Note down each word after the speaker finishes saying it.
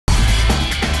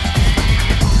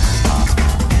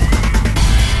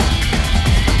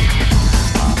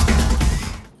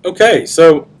Okay,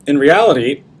 so in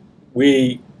reality,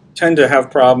 we tend to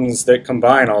have problems that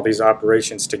combine all these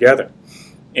operations together.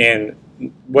 And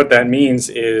what that means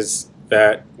is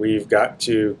that we've got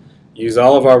to use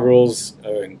all of our rules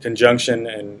in conjunction,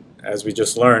 and as we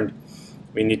just learned,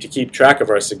 we need to keep track of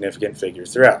our significant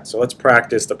figures throughout. So let's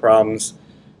practice the problems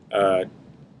or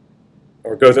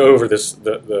go over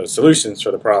the solutions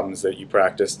for the problems that you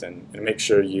practiced and make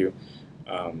sure you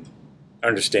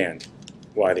understand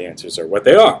why the answers are what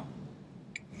they are.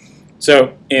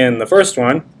 So in the first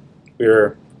one, we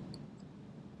were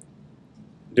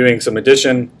doing some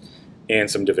addition and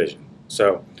some division.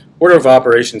 So order of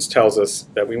operations tells us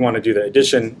that we want to do the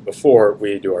addition before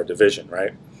we do our division,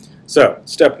 right? So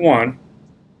step one,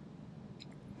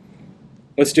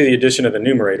 let's do the addition of the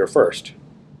numerator first.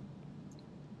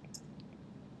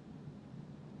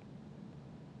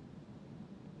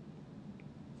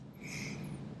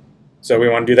 So we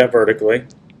want to do that vertically.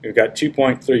 We've got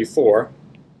 2.34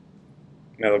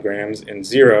 milligrams and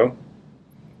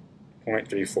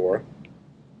 0.34.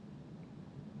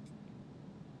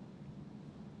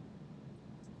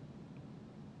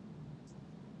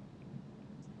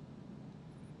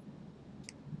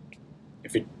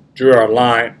 If we drew our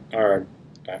line, our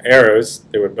arrows,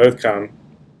 they would both come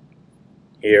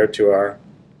here to our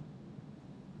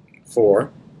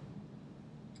 4.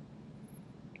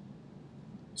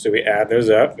 So we add those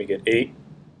up, we get 8,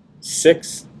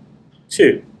 6,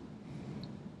 2.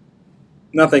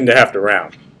 Nothing to have to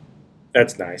round.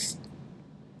 That's nice.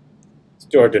 Let's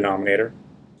do our denominator.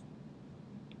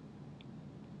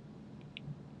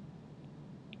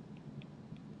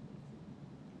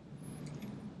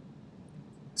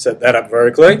 Set that up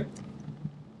vertically.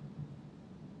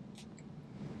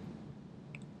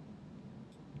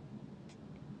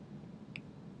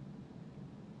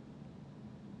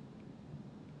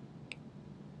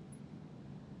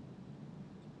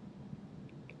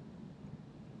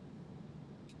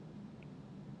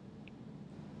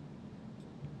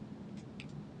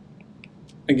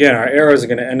 Again, our arrows are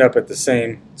going to end up at the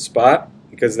same spot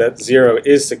because that 0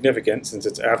 is significant since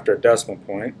it's after a decimal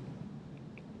point.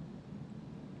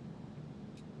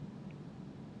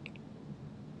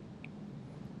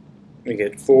 We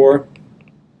get 4,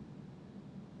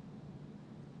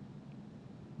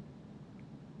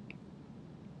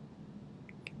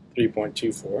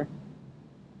 3.24.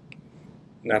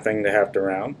 Nothing to have to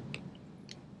round.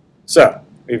 So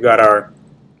we've got our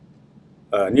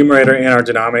numerator and our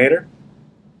denominator.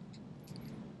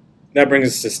 That brings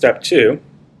us to step 2,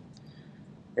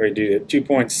 where we do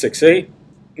 2.68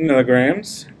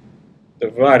 milligrams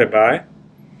divided by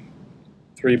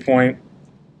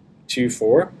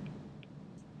 3.24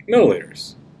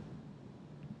 milliliters.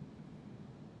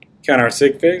 Count our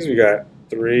sig figs. We got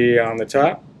 3 on the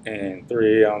top and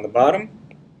 3 on the bottom.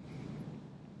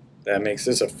 That makes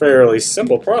this a fairly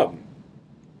simple problem.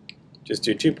 Just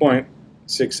do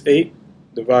 2.68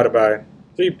 divided by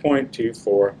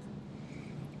 3.24.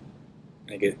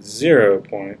 I get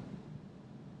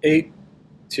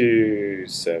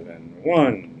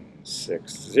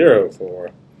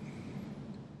 0.827164.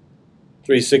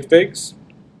 3 sig figs.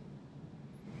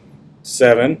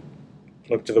 7.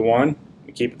 Look to the 1.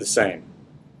 We keep it the same.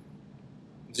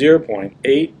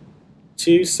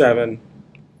 0.827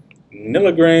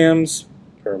 milligrams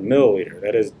per milliliter.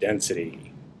 That is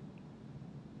density.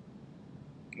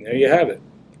 And there you have it.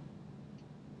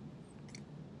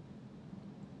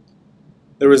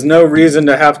 There was no reason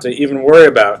to have to even worry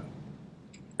about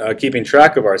keeping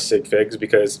track of our sig figs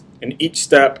because in each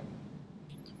step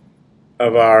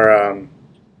of our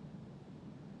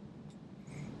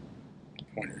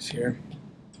pointers here,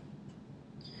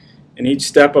 in each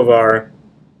step of our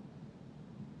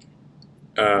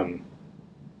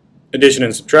addition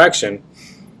and subtraction,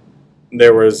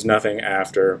 there was nothing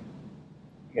after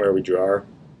where we drew our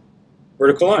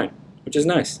vertical line, which is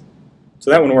nice.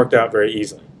 So that one worked out very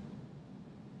easily.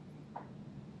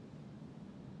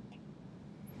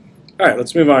 All right,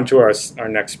 let's move on to our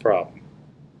next problem.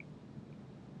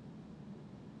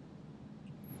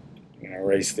 I'm going to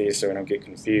erase these so we don't get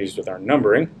confused with our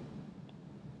numbering.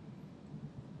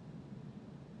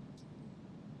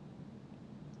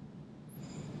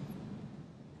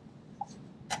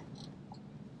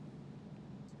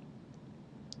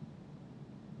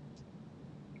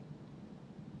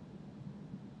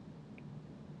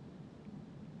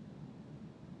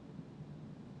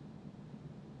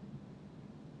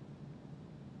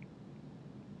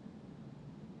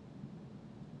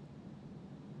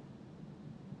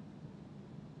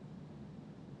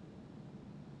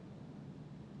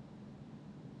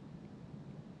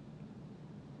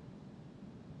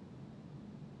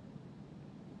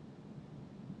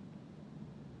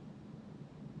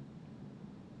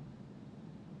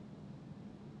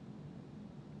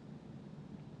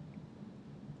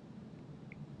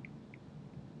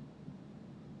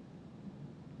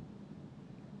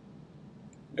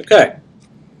 Okay,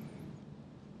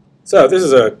 so this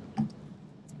is a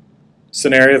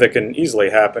scenario that can easily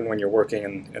happen when you're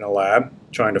working in a lab.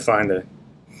 Trying to find the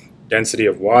density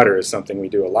of water is something we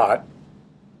do a lot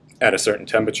at a certain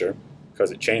temperature because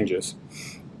it changes.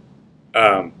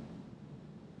 So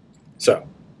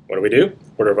what do?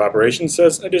 Order of operations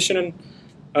says addition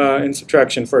and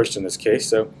subtraction first in this case.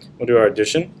 So we'll do our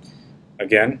addition.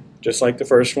 Again, just like the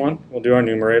first one, we'll do our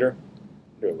numerator.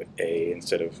 Do it with A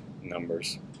instead of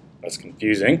numbers. That's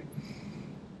confusing.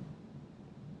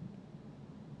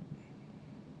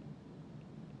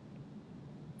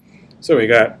 So we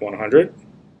got 100,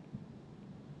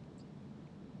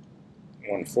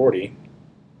 140,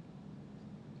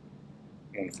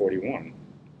 141.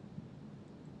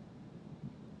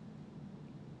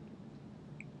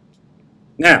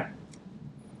 Now,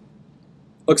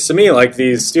 looks to me like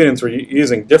these students were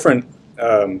using different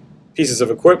pieces of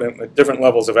equipment with different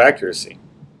levels of accuracy.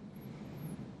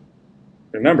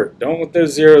 Remember, don't let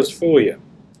those zeros fool you.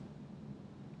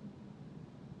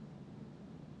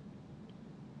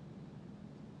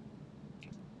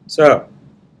 So,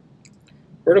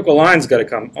 vertical line's got to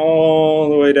come all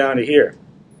the way down to here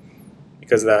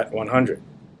because of that 100.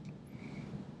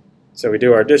 So we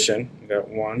do our addition. We got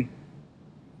 1,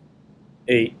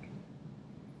 8,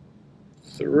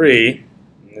 3,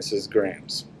 and this is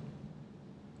grams.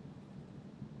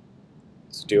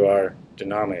 Let's do our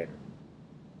denominator.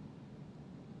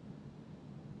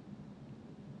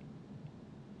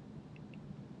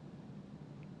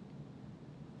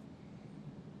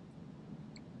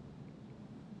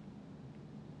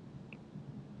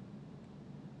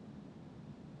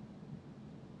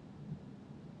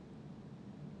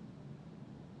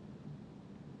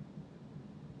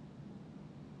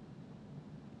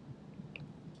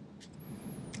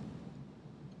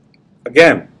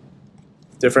 Again,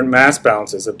 different mass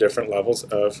balances of different levels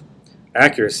of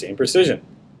accuracy and precision.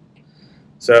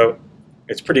 So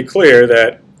it's pretty clear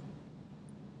that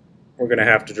we're going to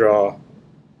have to draw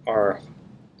our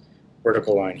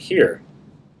vertical line here.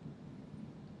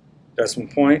 Decimal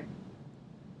point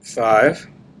 5,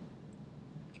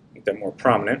 make that more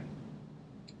prominent.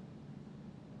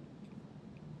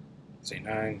 Say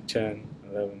 9, 10,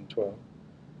 11, 12.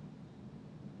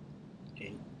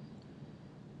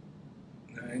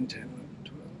 9, 10, 11,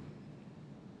 12.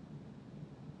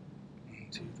 1,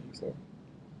 2, 3,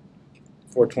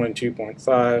 4.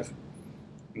 422.5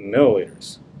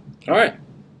 milliliters. All right.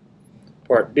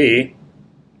 Part B,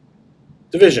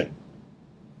 division.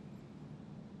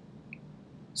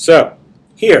 So,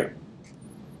 here,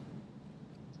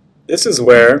 this is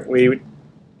where we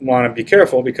want to be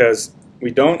careful because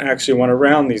we don't actually want to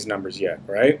round these numbers yet,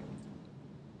 right?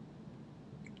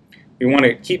 We want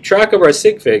to keep track of our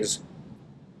sig figs,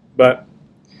 but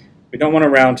we don't want to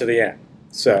round to the end.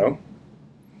 So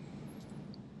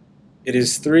it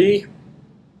is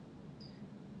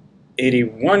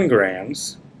 381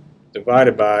 grams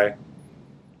divided by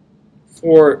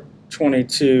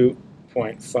 422.5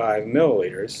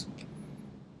 milliliters,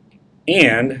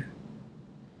 and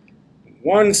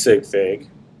 1 sig fig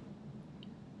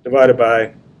divided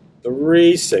by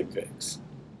 3 sig figs.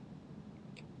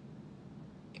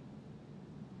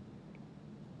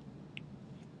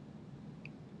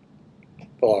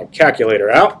 Pull our calculator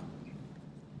out.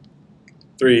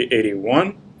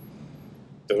 381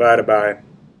 divided by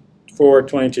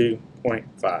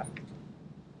 422.5.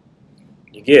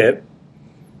 You get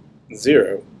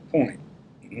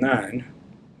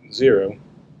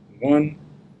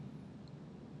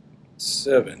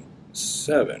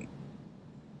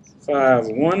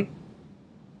 0.9017751.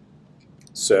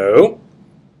 So,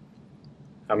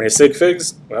 how many sig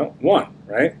figs? Well, 1,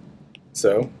 right?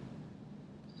 So,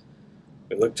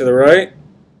 we look to the right,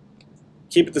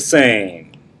 keep it the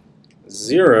same.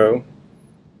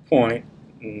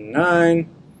 0.9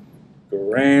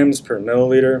 grams per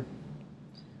milliliter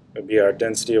would be our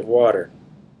density of water.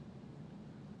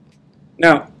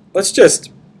 Now, let's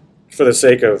just, for the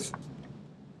sake of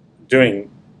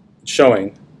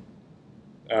showing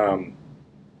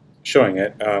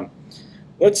it,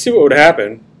 let's see what would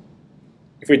happen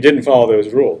if we didn't follow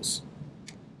those rules.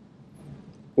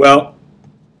 Well,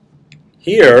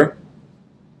 here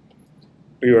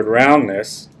we would round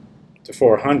this to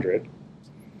 400,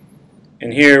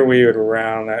 and here we would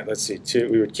round that, let's see,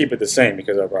 we would keep it the same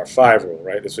because of our 5 rule,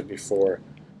 right? This would be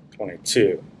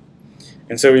 422.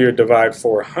 And so we would divide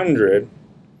 400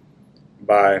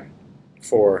 by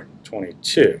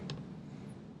 422,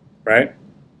 right?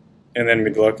 And then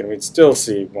we'd look and we'd still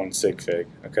see 1 sig fig.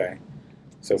 Okay,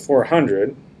 so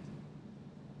 400,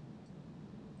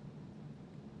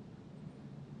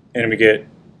 and we get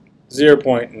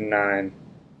 0.9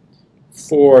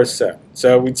 0.47.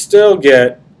 So we would still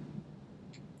get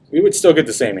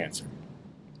the same answer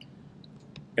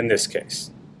in this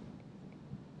case.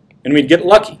 And we'd get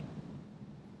lucky.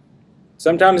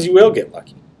 Sometimes you will get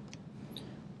lucky.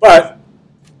 But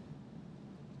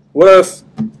what if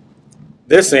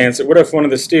this answer, what if one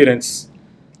of the students,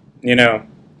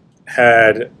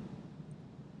 had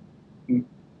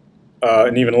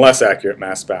an even less accurate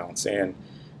mass balance, and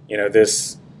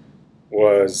this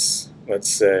was, let's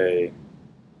see,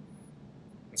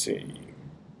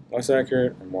 less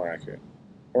accurate or more accurate,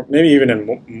 or maybe even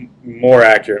in more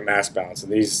accurate mass balance,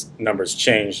 and these numbers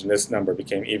changed, and this number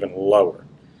became even lower.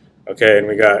 Okay, and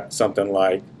we got something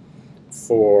like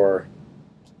for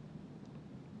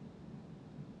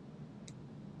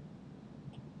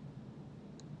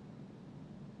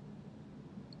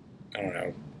I don't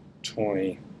know,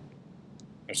 20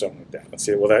 or something like that. Let's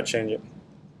see, will that change it?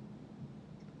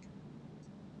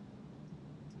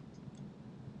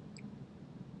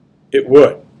 It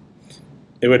would.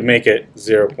 It would make it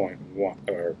 0.1,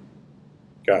 or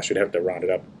gosh, we'd have to round it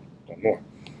up one more.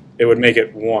 It would make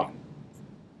it 1.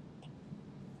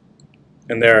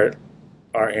 And there,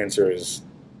 our answer is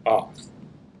off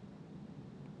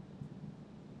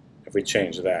if we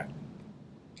change that.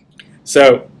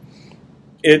 So,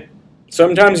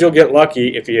 sometimes you'll get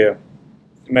lucky if you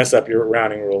mess up your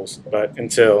rounding rules, but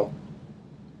until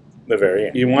the very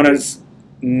end. You want to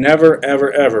never,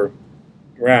 ever, ever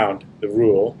round the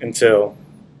rule until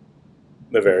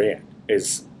the very end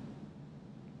is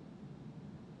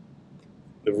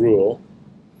the rule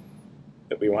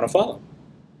that we want to follow.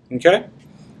 Okay?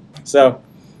 So,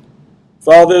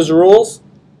 follow those rules,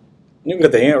 you can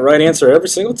get the right answer every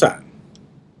single time.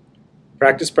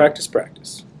 Practice, practice,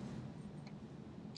 practice.